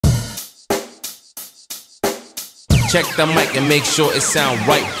Check the mic and make sure it sound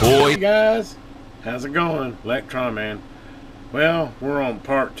right, boy. Hey guys, how's it going? Electron Man. Well, we're on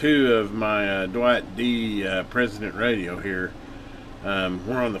part 2 of my Dwight D President radio here.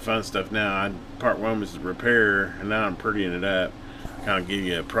 We're on the fun stuff now. Part 1 was the repair, and now I'm prettying it up. Kind of give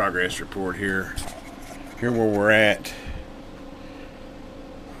you a progress report here. Here where we're at.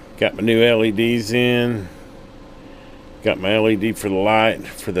 Got my new LEDs in. Got my LED for the light,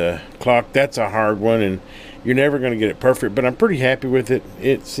 for the clock. That's a hard one, and you're never going to get it perfect, but I'm pretty happy with it.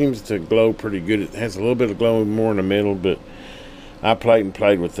 It seems to glow pretty good. It has a little bit of glow more in the middle, but I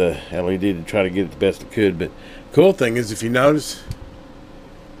played with the LED to try to get it the best it could. But cool thing is, if you notice,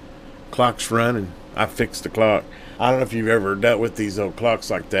 clock's running. I fixed the clock. I don't know if you've ever dealt with these old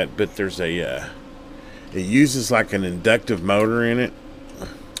clocks like that, but there's a it uses like an inductive motor in it,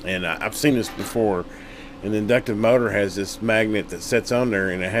 and I've seen this before. And the inductive motor has this magnet that sets on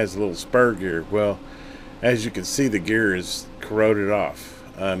there, and it has a little spur gear. Well, as you can see, the gear is corroded off,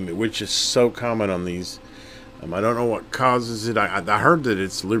 which is so common on these. I don't know what causes it. I heard that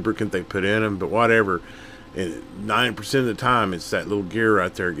it's lubricant they put in them, but whatever. 90% of the time, it's that little gear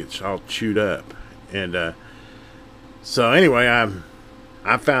right there gets all chewed up. And so anyway,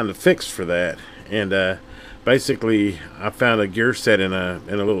 I found a fix for that, and basically I found a gear set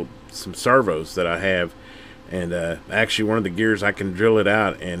in some servos that I have. And actually, one of the gears, I can drill it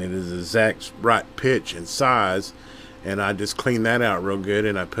out, and it is the exact right pitch and size. And I just cleaned that out real good,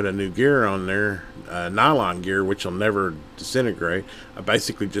 and I put a new gear on there, nylon gear, which will never disintegrate. I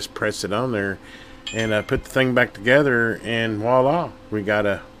basically just press it on there, and I put the thing back together, and voila, we got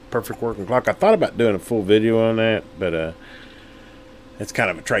a perfect working clock. I thought about doing a full video on that, but it's kind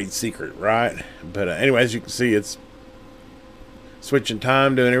of a trade secret, right? But anyway, as you can see, it's switching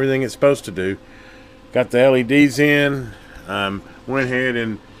time, doing everything it's supposed to do. Got the LEDs in. Went ahead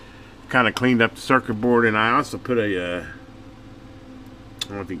and kind of cleaned up the circuit board, and I also put a I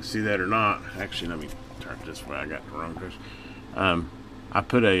don't know if you can see that or not. Actually, let me turn it this way. I got the wrong person. I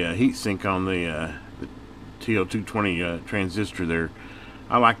put a heat sink on the TL220 transistor there.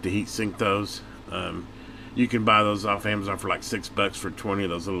 I like to heat sink those. You can buy those off Amazon for like $6 for 20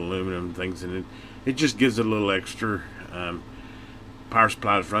 of those little aluminum things, and it just gives it a little extra. Power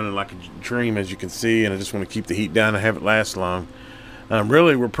supply is running like a dream, as you can see, and I just want to keep the heat down and have it last long.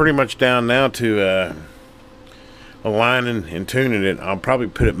 Really, we're pretty much down now to aligning and tuning it. I'll probably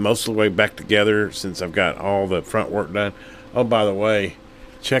put it most of the way back together since I've got all the front work done. Oh, by the way,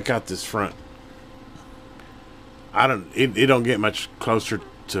 check out this front. It don't get much closer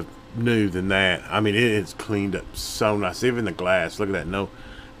to new than that. I mean, it is cleaned up so nice. Even the glass, look at that. No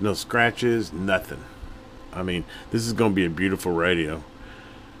scratches, nothing. I mean, this is going to be a beautiful radio.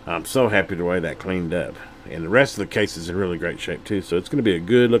 I'm so happy the way that cleaned up. And the rest of the case is in really great shape, too. So it's going to be a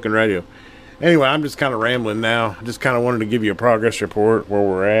good-looking radio. Anyway, I'm just kind of rambling now. I just kind of wanted to give you a progress report where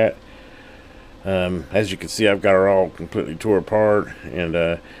we're at. As you can see, I've got her all completely tore apart. And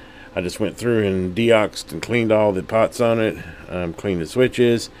I just went through and deoxed and cleaned all the pots on it. Cleaned the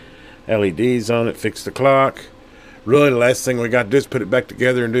switches, LEDs on it, fixed the clock. Really, the last thing we got to do is put it back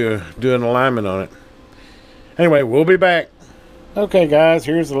together and do an alignment on it. Anyway, we'll be back. Okay, guys,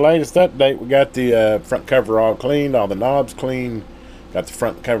 here's the latest update. We got the front cover all cleaned, all the knobs cleaned, got the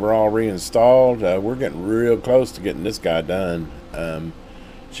front cover all reinstalled. We're getting real close to getting this guy done.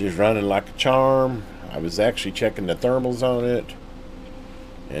 She's running like a charm. I was actually checking the thermals on it,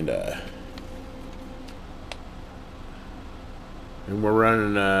 and we're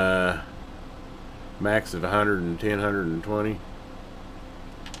running max of 110, 120.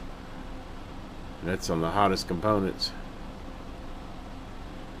 That's on the hottest components.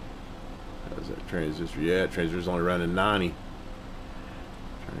 How's that transistor? Yeah, transistor's only running 90.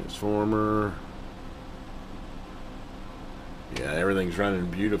 Transformer. Yeah, everything's running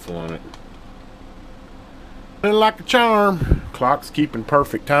beautiful on it. Running like a charm. Clock's keeping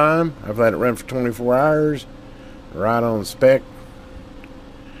perfect time. I've let it run for 24 hours. Right on spec.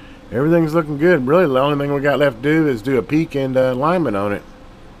 Everything's looking good. Really, the only thing we got left to do is do a peak and alignment on it.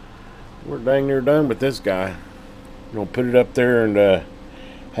 We're dang near done with this guy. I'm gonna put it up there and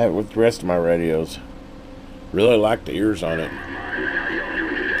have it with the rest of my radios. Really like the ears on it.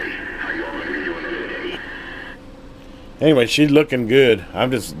 Anyway, she's looking good. I'm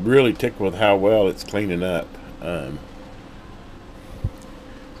just really tickled with how well it's cleaning up.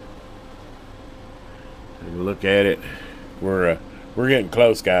 Look at it. We're getting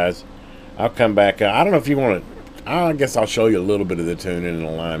close, guys. I'll come back. I don't know if you want to. I guess I'll show you a little bit of the tuning and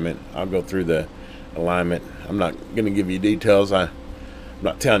alignment. I'll go through the alignment. I'm not going to give you details. I I'm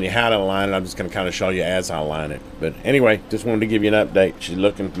not telling you how to align it. I'm just going to kind of show you as I align it. But anyway, just wanted to give you an update. She's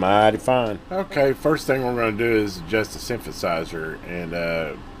looking mighty fine. Okay, first thing we're going to do is adjust the synthesizer. And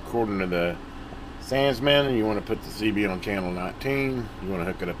according to the Sandsman, you want to put the CB on channel 19. You want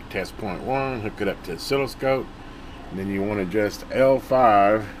to hook it up to test point 1, hook it up to oscilloscope. And then you want to adjust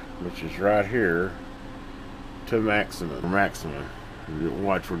L5, which is right here, to maximum.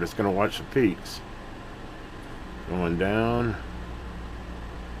 Watch, we're just going to watch the peaks. Going down.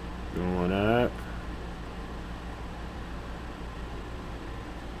 Going up.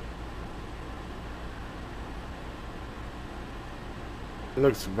 It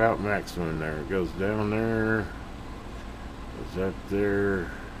looks about maximum there. It goes down there. Goes up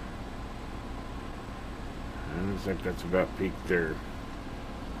there. And looks like that's about peak there.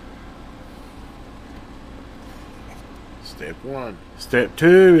 Step 1. Step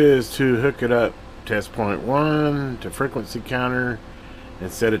 2 is to hook it up test point 1 to frequency counter and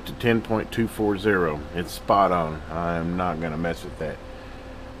set it to 10.240. It's spot on. I'm not going to mess with that.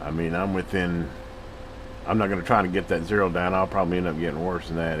 I mean, I'm not going to try to get that zero down. I'll probably end up getting worse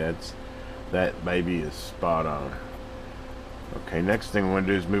than that. That baby is spot on. Okay, next thing we're going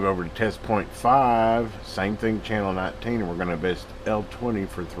to do is move over to test point 5. Same thing, channel 19, and we're going to adjust L20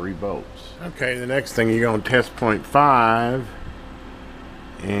 for 3 volts. Okay, the next thing, you go on test point 5,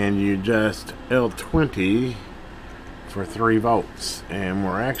 and you adjust L20 for 3 volts, and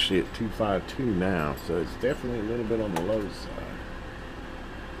we're actually at 252 now, so it's definitely a little bit on the low side,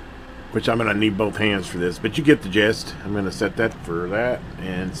 which I'm going to need both hands for this, but you get the gist. I'm going to set that for that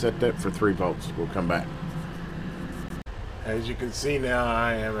and set that for 3 volts. We'll come back. As you can see now,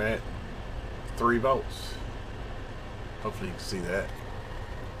 I am at 3 volts. Hopefully you can see that.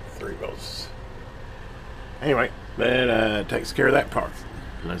 3 volts. Anyway, that takes care of that part.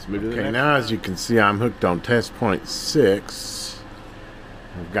 Let's move to the next. Now as you can see, I'm hooked on test point 6.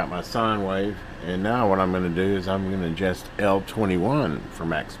 I've got my sine wave, and now what I'm going to do is I'm going to adjust L21 for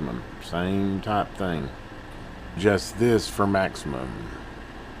maximum. Same type thing. Just this for maximum.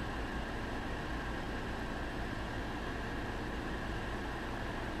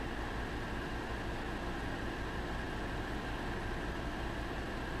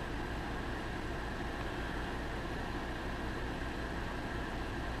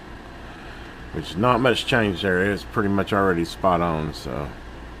 Which not much change there. It's pretty much already spot on, so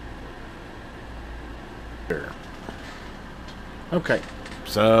there. Okay,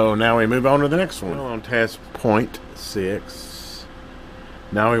 so now we move on to the next one. On test point 6.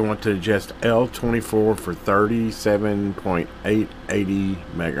 Now we want to adjust L24 for 37.880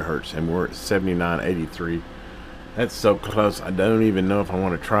 megahertz, and we're at 7983. That's so close, I don't even know if I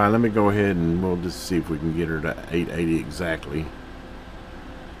want to try. Let me go ahead and we'll just see if we can get her to 880 exactly.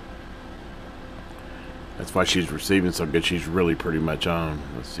 That's why she's receiving so good. She's really pretty much on.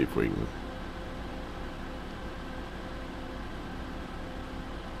 Let's see if we can.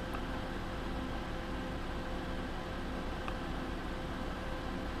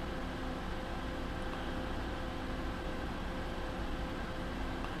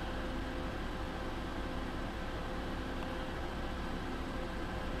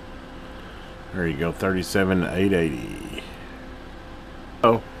 There you go, 37,880.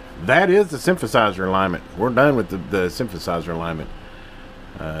 Oh. That is the synthesizer alignment. We're done with the synthesizer alignment.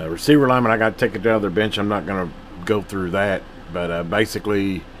 Receiver alignment, I got to take it to the other bench. I'm not going to go through that. But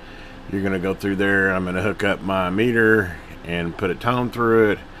basically, you're going to go through there. I'm going to hook up my meter and put a tone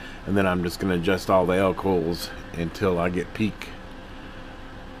through it. And then I'm just going to adjust all the L coils until I get peak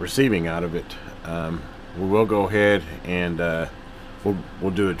receiving out of it. We will go ahead and we'll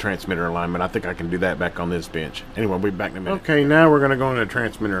do a transmitter alignment. I think I can do that back on this bench. Anyway, we'll be back in a minute. Okay, now we're going to go into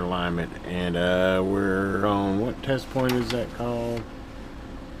transmitter alignment. And we're on, what test point is that called? I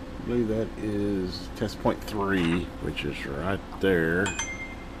believe that is test point 3, which is right there.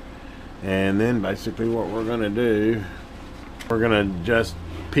 And then basically what we're going to do, we're going to just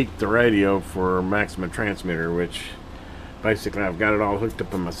peak the radio for maximum transmitter, which basically I've got it all hooked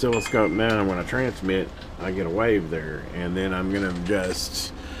up on my oscilloscope now, and when I transmit I get a wave there. And then I'm going to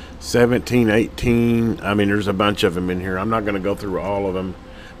adjust 17, 18. I mean, there's a bunch of them in here. I'm not going to go through all of them,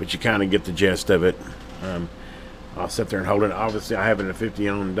 but you kind of get the gist of it. I'll sit there and hold it. Obviously I have it in a 50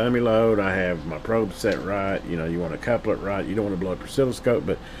 ohm dummy load. I have my probe set right. You know, you want to couple it right. You don't want to blow up your oscilloscope,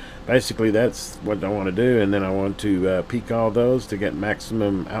 but basically that's what I want to do. And then I want to peak all those to get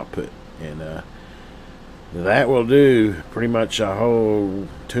maximum output. And that will do pretty much a whole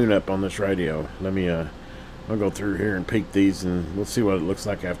tune-up on this radio. Let me I'll go through here and peak these, and we'll see what it looks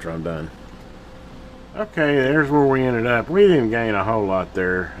like after I'm done. Okay, there's where we ended up. We didn't gain a whole lot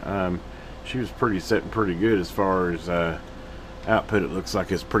there. She was sitting pretty good as far as output, it looks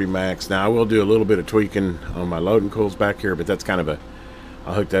like it's pretty max. Now I will do a little bit of tweaking on my loading coils back here, but that's kind of a,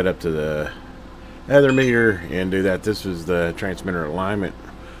 I'll hook that up to the other meter and do that. This was the transmitter alignment.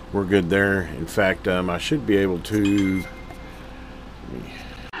 We're good there. In fact, I should be able to,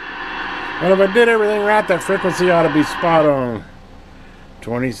 well, if I did everything right, that frequency ought to be spot on.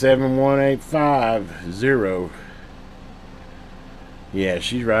 271850. Yeah,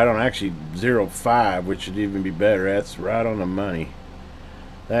 she's right on. Actually 05, which should even be better. That's right on the money.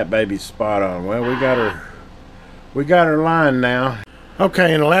 That baby's spot on. Well, we got her line now.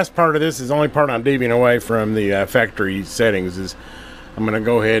 Okay, and the last part of this is the only part I'm deviating away from the factory settings. Is I'm going to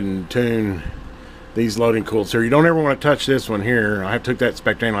go ahead and tune these loading coils here. You don't ever want to touch this one here. I took that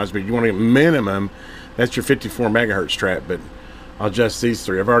spec to analyze, but you want to get minimum. That's your 54 megahertz trap, but I'll adjust these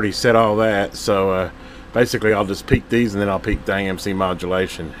three. I've already set all that, so basically I'll just peak these and then I'll peak the AMC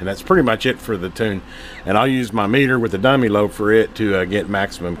modulation, and that's pretty much it for the tune. And I'll use my meter with the dummy low for it to get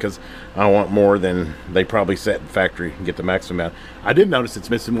maximum, because I want more than they probably set in factory and get the maximum out. I did notice it's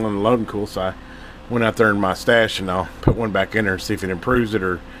missing one of the loading coils, so I went out there in my stash and I'll put one back in there and see if it improves it,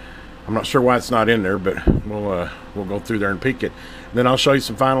 or I'm not sure why it's not in there, but we'll go through there and peak it. And then I'll show you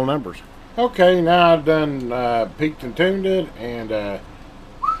some final numbers. Okay, now I've done peaked and tuned it, and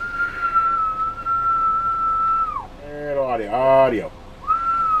audio.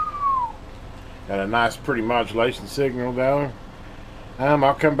 Got a nice pretty modulation signal going.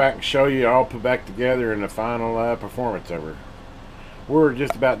 I'll come back and show you all put back together in the final performance of her. We're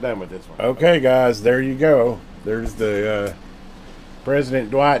just about done with this one. Okay guys, there you go. There's the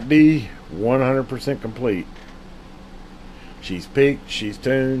President Dwight D, 100% complete. She's peaked, she's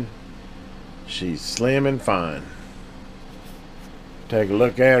tuned, she's slim and fine. Take a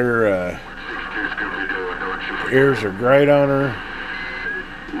look at her. Ears are great on her.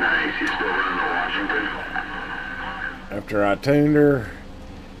 Nice, you still running the Washington? After I tuned her,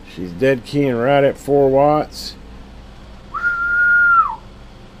 she's dead keying right at 4 watts.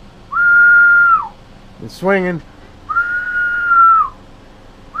 And swinging.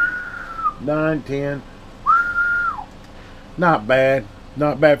 9, 10. Not bad.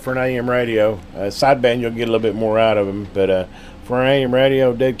 Not bad for an AM radio. Sideband, you'll get a little bit more out of them, but for an AM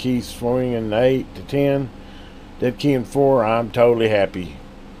radio, dead key swinging 8 to 10. Dead key in 4, I'm totally happy.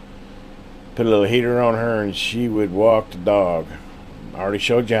 Put a little heater on her and she would walk the dog. I already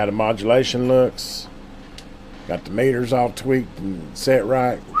showed you how the modulation looks. Got the meters all tweaked and set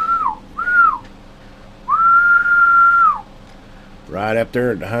right. Right up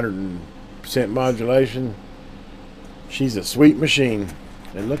there at the 100% modulation. She's a sweet machine.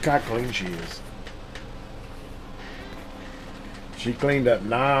 And look how clean she is. She cleaned up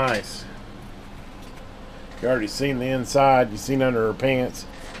nice. You already seen the inside. You seen under her pants.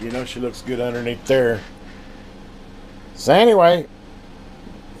 You know she looks good underneath there. So anyway,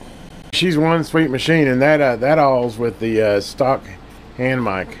 she's one sweet machine, and that all's with the stock hand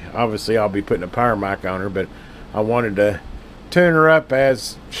mic. Obviously, I'll be putting a power mic on her, but I wanted to tune her up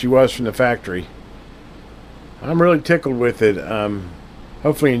as she was from the factory. I'm really tickled with it.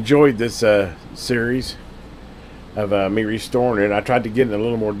 Hopefully enjoyed this series of me restoring it. I tried to get in a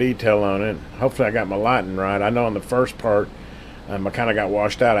little more detail on it. Hopefully I got my lighting right. I know on the first part I kind of got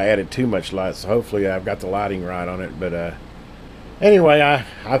washed out. I added too much light, so hopefully I've got the lighting right on it. But anyway,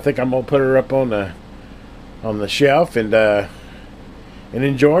 I think I'm gonna put her up on the shelf and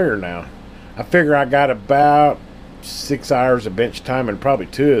enjoy her now. I figure I got about 6 hours of bench time, and probably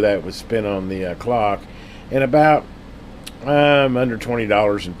 2 of that was spent on the clock, and about under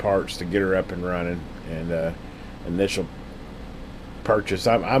 $20 in parts to get her up and running. And initial purchase,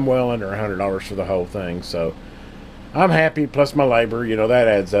 I'm well under $100 for the whole thing, so I'm happy. Plus my labor, you know, that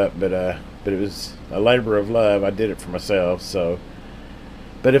adds up. But it was a labor of love. I did it for myself. So,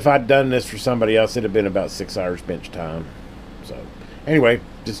 but if I'd done this for somebody else, it'd have been about 6 hours bench time. So anyway,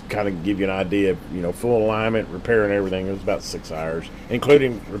 just kind of give you an idea of, you know, full alignment, repairing everything. It was about 6 hours,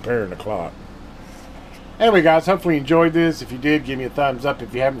 including repairing the clock. Anyway, guys, hopefully you enjoyed this. If you did, give me a thumbs up.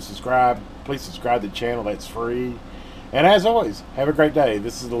 If you haven't subscribed, please subscribe to the channel. That's free. And as always, have a great day.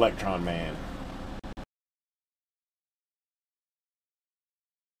 This is the Electron Man.